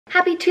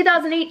Happy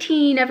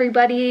 2018,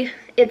 everybody.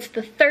 It's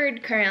the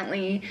 3rd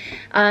currently.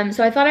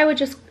 So I thought I would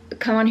just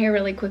come on here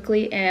really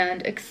quickly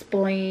and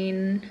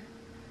explain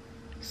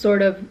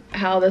sort of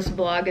how this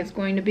vlog is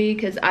going to be,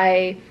 because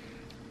I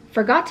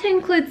forgot to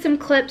include some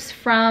clips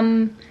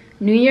from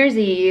New Year's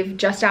Eve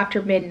just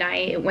after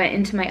midnight. It went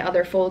into my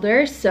other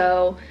folder,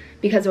 so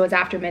because it was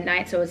after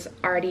midnight, so it was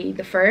already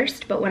the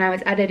 1st, but when I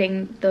was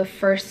editing the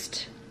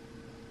first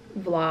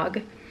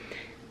vlog,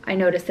 I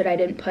noticed that I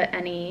didn't put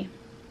any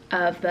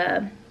of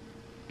the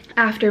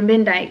after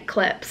midnight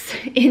clips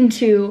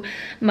into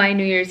my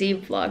New Year's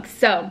Eve vlog.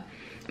 So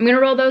I'm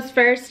gonna roll those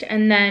first,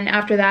 and then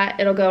after that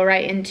it'll go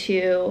right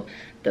into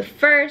the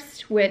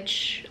first,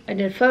 which I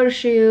did a photo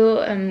shoot,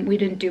 and we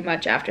didn't do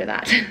much after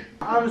that.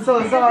 I'm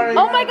so sorry.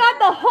 Oh my god,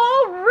 the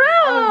whole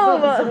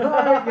room! I'm so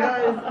sorry,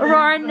 guys.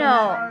 Aurora,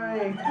 no.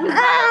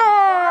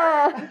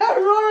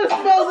 Aurora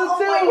smells it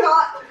too. Oh my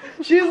god.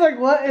 She's like,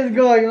 what is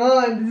going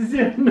on? Did you see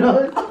her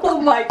nose? Oh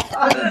my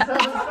god. I'm so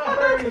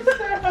sorry.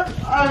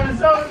 I'm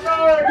so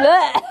sorry.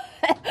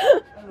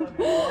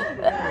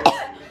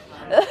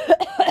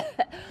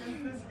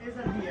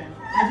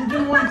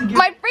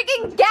 My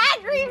freaking gag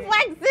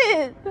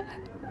reflexes!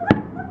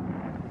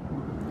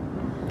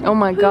 Oh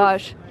my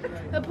gosh.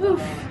 A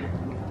poof.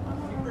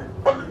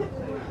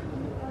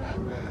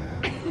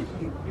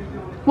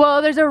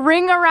 Whoa, there's a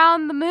ring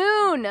around the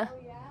moon.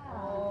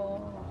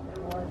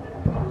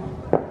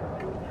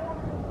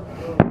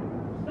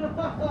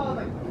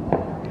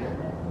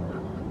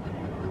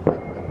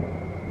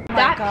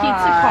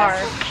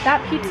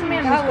 That pizza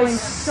man was going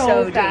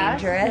so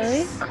fast.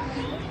 Dangerous. Really?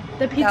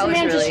 The pizza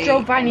man just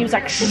drove by and he was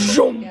like,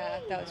 shoom. Yeah,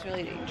 that was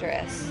really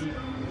dangerous.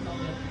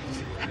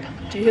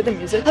 Do you hear the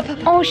music?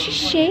 Oh, she's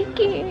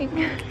shaking.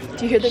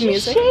 Do you hear the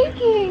music? She's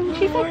shaking.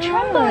 She's like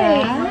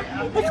trembling.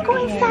 Let's go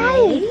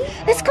inside.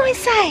 Let's go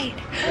inside.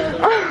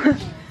 Oh,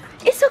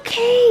 it's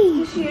okay.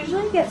 Does she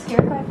usually get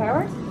scared by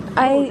fireworks?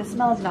 The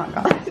smell is not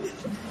gone.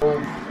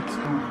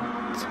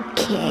 It's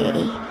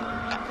okay.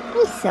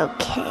 It's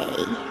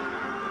okay.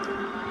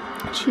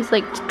 She's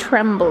like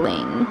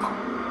trembling.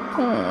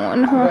 Oh,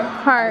 and her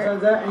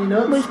heart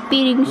was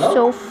beating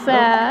so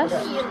fast.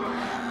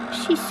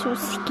 She's so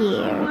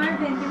scared.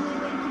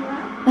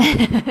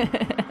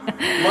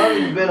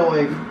 Marvin's been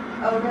awake.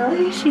 Oh,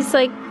 really? She's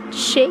like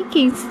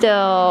shaking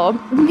still.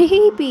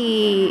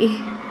 Baby.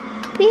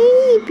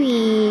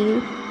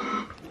 Baby.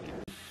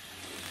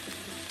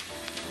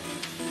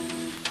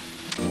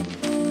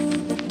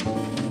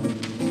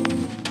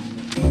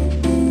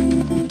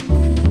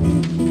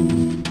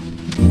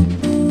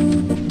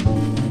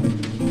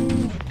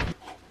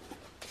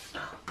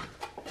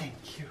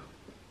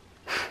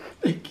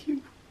 Thank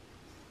you.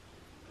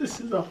 This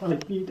is all I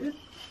needed.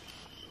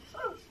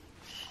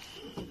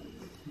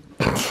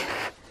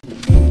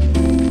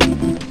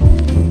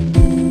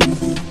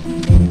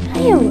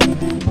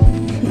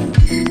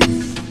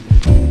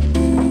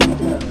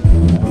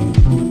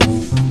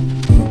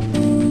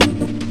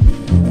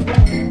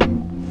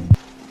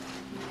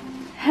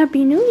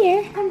 Happy New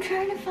Year. I'm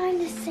trying to find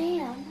the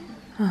sand.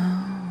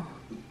 Oh.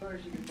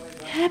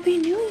 Happy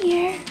New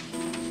Year.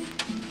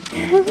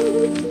 How are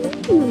you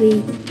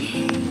doing?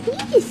 You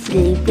just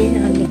sleeping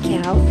on the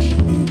couch.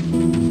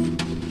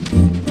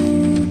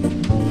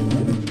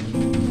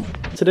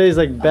 Today's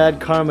like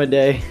bad karma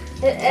day.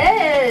 It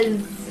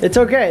is. It's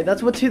okay.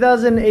 That's what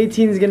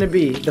 2018 is gonna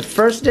be. The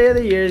first day of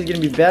the year is gonna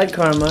be bad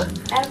karma.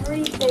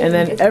 Everything. And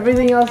then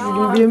everything else is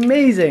gonna be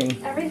amazing.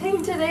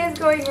 Everything today is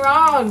going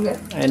wrong.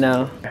 I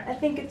know. I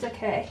think it's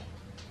okay.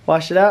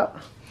 Wash it out?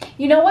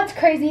 You know what's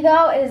crazy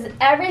though is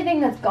everything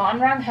that's gone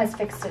wrong has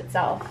fixed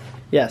itself.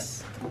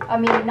 Yes. I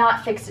mean,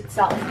 not fixed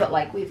itself, but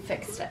like we've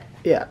fixed it.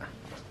 Yeah.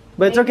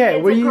 But it's okay.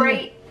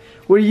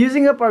 We're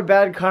using up our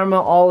bad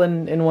karma all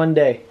in one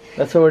day.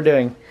 That's what we're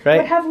doing, right?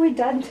 What have we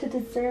done to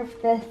deserve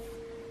this?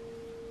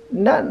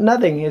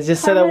 Nothing. It's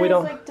just so that we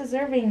don't. It's like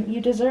deserving. You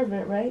deserve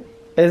it, right?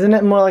 Isn't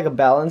it more like a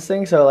balance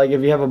thing? So like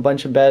if you have a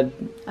bunch of bad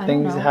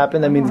things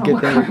happen, that means good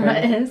things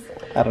happen.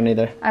 I don't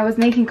either. I was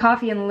making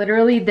coffee and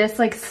literally this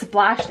like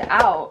splashed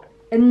out.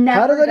 It never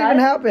How does that even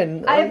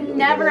happen? I've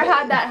never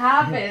had that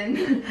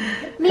happen.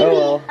 Maybe,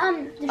 oh,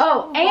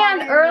 Oh,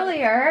 and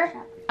earlier,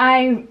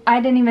 I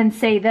didn't even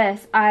say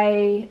this.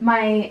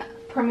 My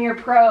Premiere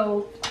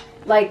Pro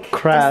like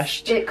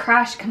crashed. It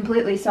crashed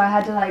completely, so I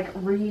had to like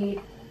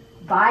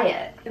buy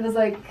it. It was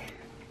like,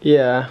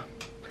 yeah,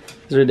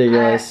 it's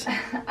ridiculous.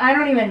 I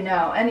don't even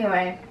know.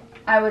 Anyway,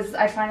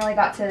 I finally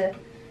got to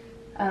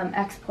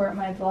export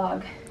my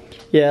vlog.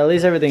 Yeah, at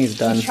least everything's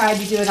done. We tried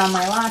to do it on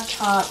my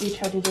laptop. We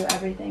tried to do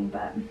everything,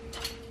 but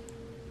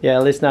yeah,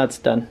 at least now it's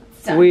done.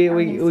 It's done.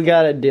 We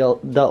got it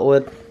dealt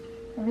with.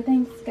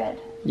 Everything's good.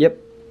 Yep.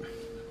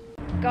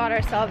 Got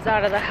ourselves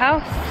out of the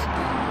house.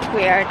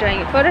 We are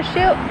doing a photo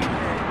shoot.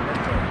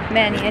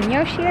 Manny and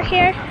Yoshi are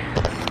here.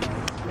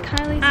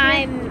 Kylie's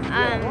here.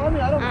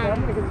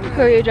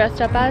 Who are you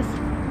dressed up as?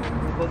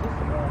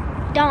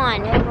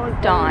 Dawn.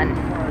 Dawn.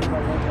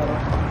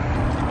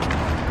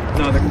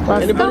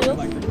 Let's go.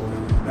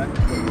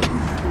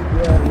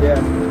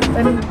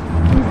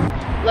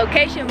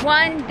 Location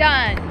 1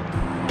 done.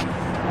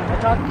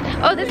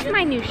 Oh, this is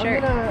my new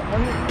shirt.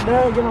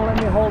 They're gonna let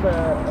me hold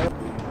a...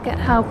 Look at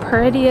how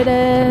pretty it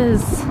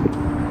is.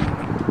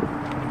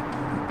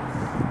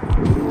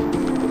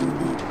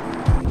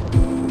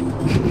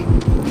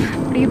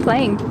 What are you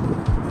playing?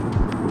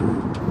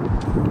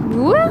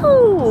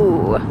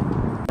 Woo!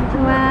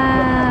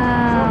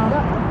 Wow.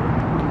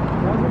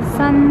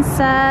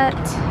 Sunset.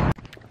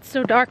 It's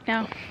so dark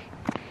now.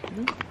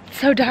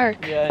 So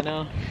dark. Yeah, I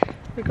know.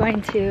 We're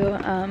going to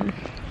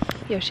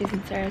Yoshi's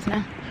and Sarah's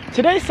now.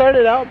 Today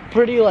started out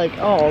pretty like,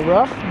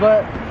 rough,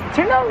 but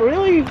turned out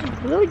really,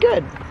 really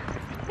good.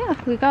 Yeah,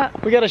 we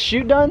got a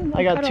shoot done.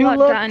 I got 2 lot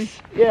looks. done.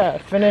 Yeah,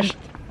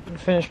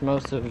 finished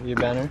most of your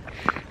banner.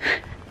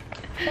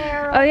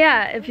 Oh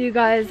yeah, if you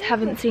guys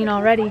haven't seen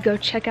already, go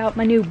check out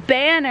my new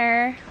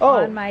banner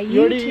on my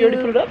YouTube. You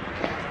already put it up?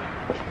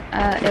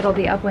 It'll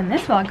be up when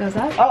this vlog goes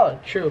up. Oh,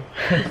 true.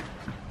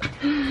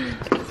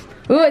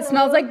 Ooh, it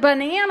smells like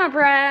banana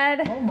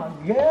bread. Oh my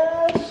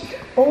gosh.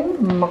 Oh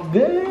my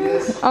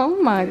goodness. Oh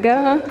my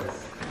god.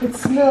 It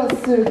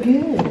smells so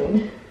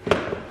good.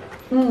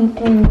 Good.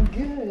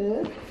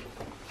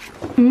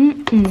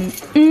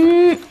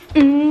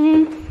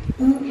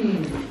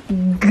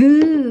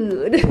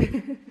 Good.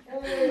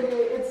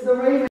 It's the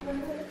rain.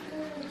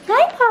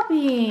 Hi,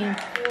 Poppy.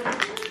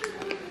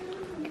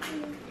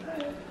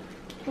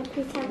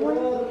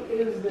 What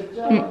is the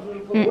job?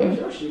 Where's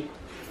Yoshi?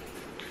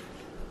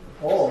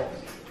 Oh.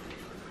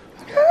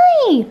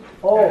 Hi.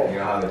 Oh. You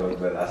know how they go to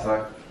bed last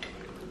night?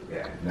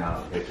 Yeah,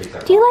 now it takes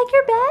up. Do you like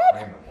your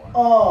bed?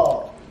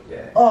 Oh.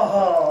 Yeah.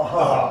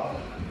 Oh.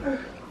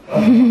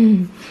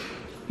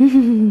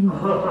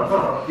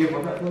 You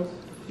want that close?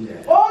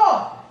 Yeah.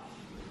 Oh.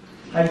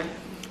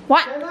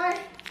 What?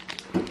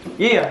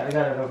 Yeah, I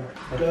got it over.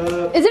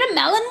 Is it a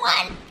melon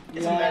one?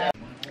 Yeah.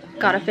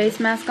 Got a face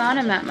mask on.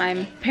 I'm at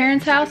my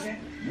parents' house,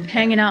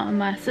 hanging out with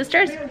my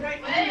sisters,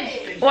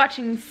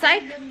 watching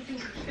Psych.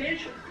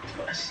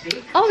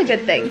 All the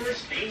good things.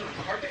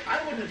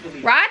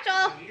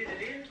 Rachel!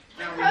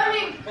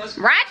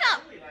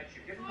 Rachel!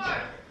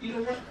 You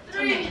know what? I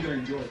think you're gonna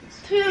enjoy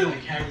this. You want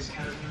to carry this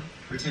camera around?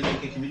 Pretend they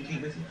can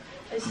communicate with you?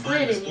 I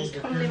slid and you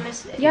totally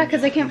missed it. Yeah,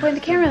 because I can't point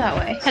the camera that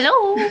way.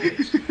 Hello!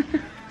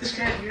 This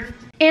cat here?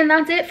 And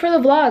that's it for the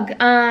vlog.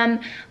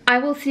 I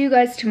will see you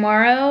guys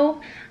tomorrow.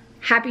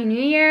 Happy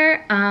New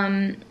Year.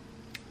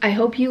 I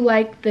hope you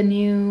like the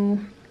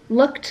new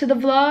look to the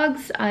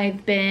vlogs.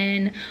 I've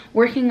been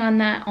working on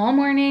that all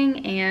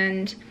morning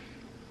and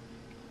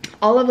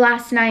all of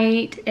last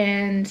night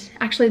and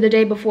actually the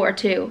day before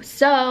too.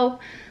 So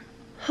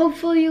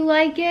hopefully you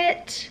like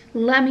it.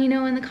 Let me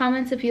know in the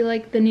comments if you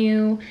like the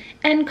new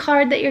end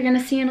card that you're gonna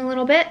see in a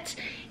little bit.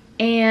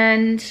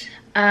 And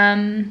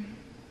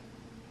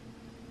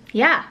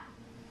yeah,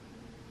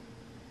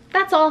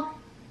 that's all. All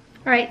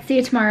right, see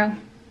you tomorrow.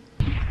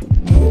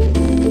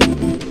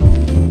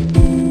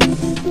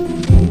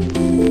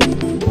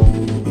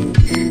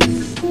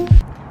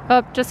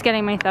 Oh, just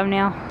getting my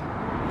thumbnail.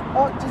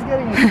 Oh, just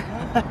getting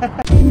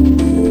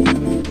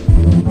it.